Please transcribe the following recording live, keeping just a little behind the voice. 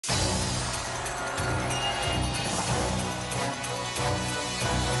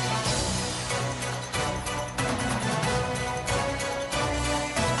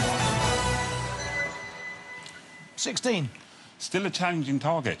16. Still a challenging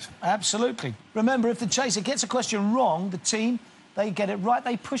target. Absolutely. Remember, if the chaser gets a question wrong, the team, they get it right,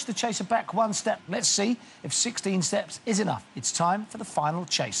 they push the chaser back one step. Let's see if 16 steps is enough. It's time for the final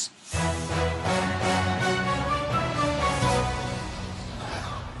chase.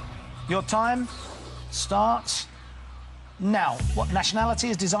 Your time starts now. What nationality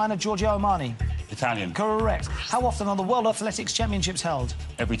is designer Giorgio Armani? Italian. Correct. How often are the World Athletics Championships held?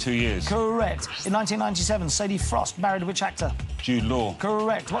 Every 2 years. Correct. In 1997, Sadie Frost married which actor? Jude Law.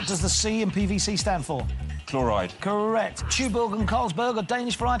 Correct. What does the C in PVC stand for? Chloride. Correct. Tuborg and Carlsberg are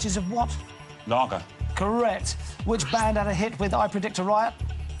Danish varieties of what? Lager. Correct. Which band had a hit with I Predict a Riot?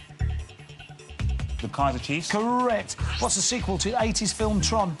 The Kaiser Chiefs. Correct. What's the sequel to 80s film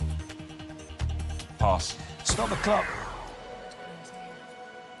Tron? Pass. Stop the clock.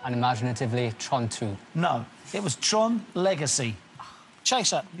 Unimaginatively, Tron 2. No, it was Tron Legacy.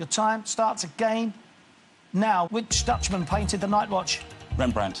 Chaser, your time starts again. Now, which Dutchman painted the Night Watch?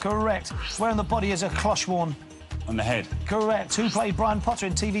 Rembrandt. Correct. Where in the body is a cloche worn? On the head. Correct. Who played Brian Potter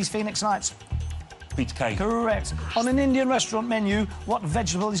in TV's Phoenix Nights? Peter Kay. Correct. On an Indian restaurant menu, what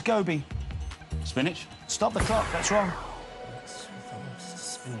vegetable is gobi? Spinach. Stop the clock, that's wrong.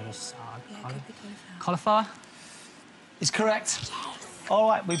 Cauliflower? Is correct. All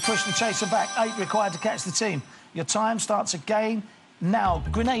right, we push the chaser back. 8 required to catch the team. Your time starts again. Now,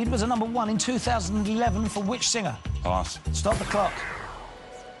 Grenade was a #1 in 2011 for which singer? Pass. Stop the clock.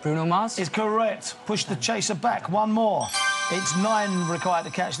 Bruno Mars? Is correct. Push the chaser back. 1 more. It's 9 required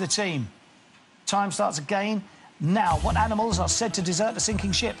to catch the team. Time starts again. Now, what animals are said to desert a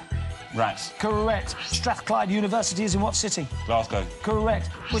sinking ship? Rats. Correct. Strathclyde University is in what city? Glasgow. Correct.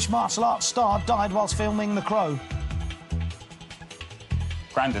 Which martial arts star died whilst filming The Crow?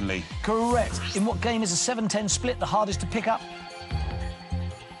 Brandon Lee. Correct. In what game is a 7-10 split the hardest to pick up?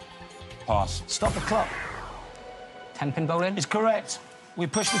 Pass. Stop the clock. 10-pin bowling? Is correct. We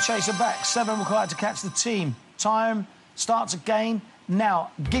push the chaser back. 7 required to catch the team. Time starts again.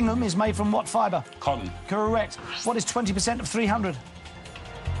 Now, gingham is made from what fibre? Cotton. Correct. What is 20% of 300?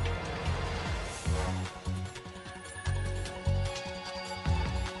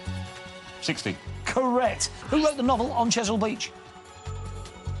 $60. Correct. Who wrote the novel On Chesil Beach?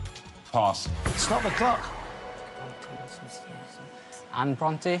 Pass. Stop the clock. Anne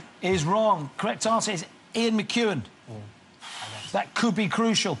Bronte? Is wrong. Correct answer is Ian McEwan. That could be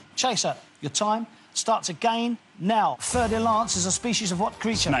crucial. Chaser, your time starts again. Now, fer de lance is a species of what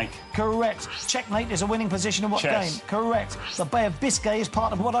creature? Snake. Correct. Checkmate is a winning position in what Chess. game? Correct. The Bay of Biscay is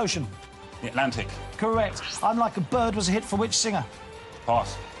part of what ocean? The Atlantic. Correct. I'm Like a Bird was a hit for which singer?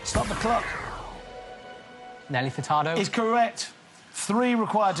 Pass. Stop the clock. Nelly Furtado? Is correct. 3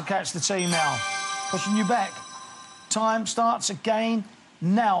 required to catch the team now. Pushing you back. Time starts again.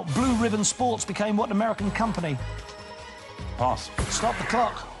 Now, Blue Ribbon Sports became what American company? Pass. Stop the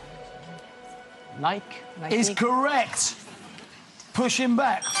clock. Nike? Is correct. Push him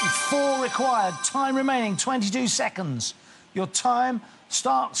back. 4 required. Time remaining, 22 seconds. Your time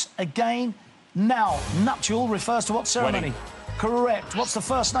starts again. Now, nuptial refers to what ceremony? Wedding. Correct. What's the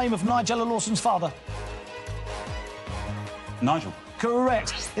first name of Nigella Lawson's father? Nigel.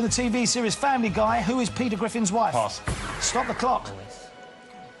 Correct. In the TV series Family Guy, who is Peter Griffin's wife? Pass. Stop the clock.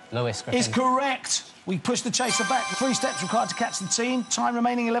 Lois Griffin? Is correct. We push the chaser back. 3 steps required to catch the team. Time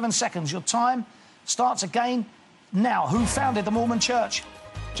remaining 11 seconds. Your time starts again. Now, who founded the Mormon Church?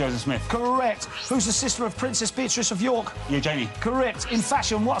 Joseph Smith. Correct. Who's the sister of Princess Beatrice of York? Eugenie. Correct. In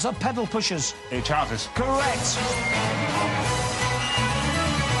fashion, what's a pedal pushers? Trousers. Correct.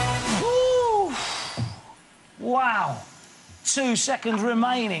 Woo. Wow. 2 seconds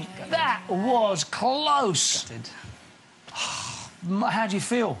remaining. That was close. Gutted. How do you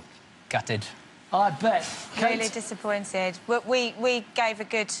feel? Gutted. I bet. Kate? Really disappointed. We gave a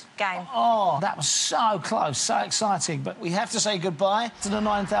good game. Oh, that was so close, so exciting. But we have to say goodbye to the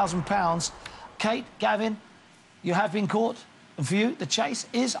 £9,000. Kate, Gavin, you have been caught. And for you, the chase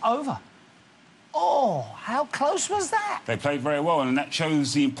is over. Oh, how close was that? They played very well, and that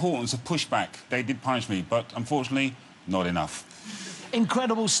shows the importance of pushback. They did punish me, but unfortunately, not enough.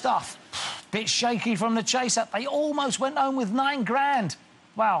 Incredible stuff. Bit shaky from the chaser. They almost went home with £9 grand.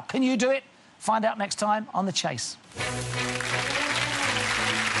 Wow, can you do it? Find out next time on The Chase.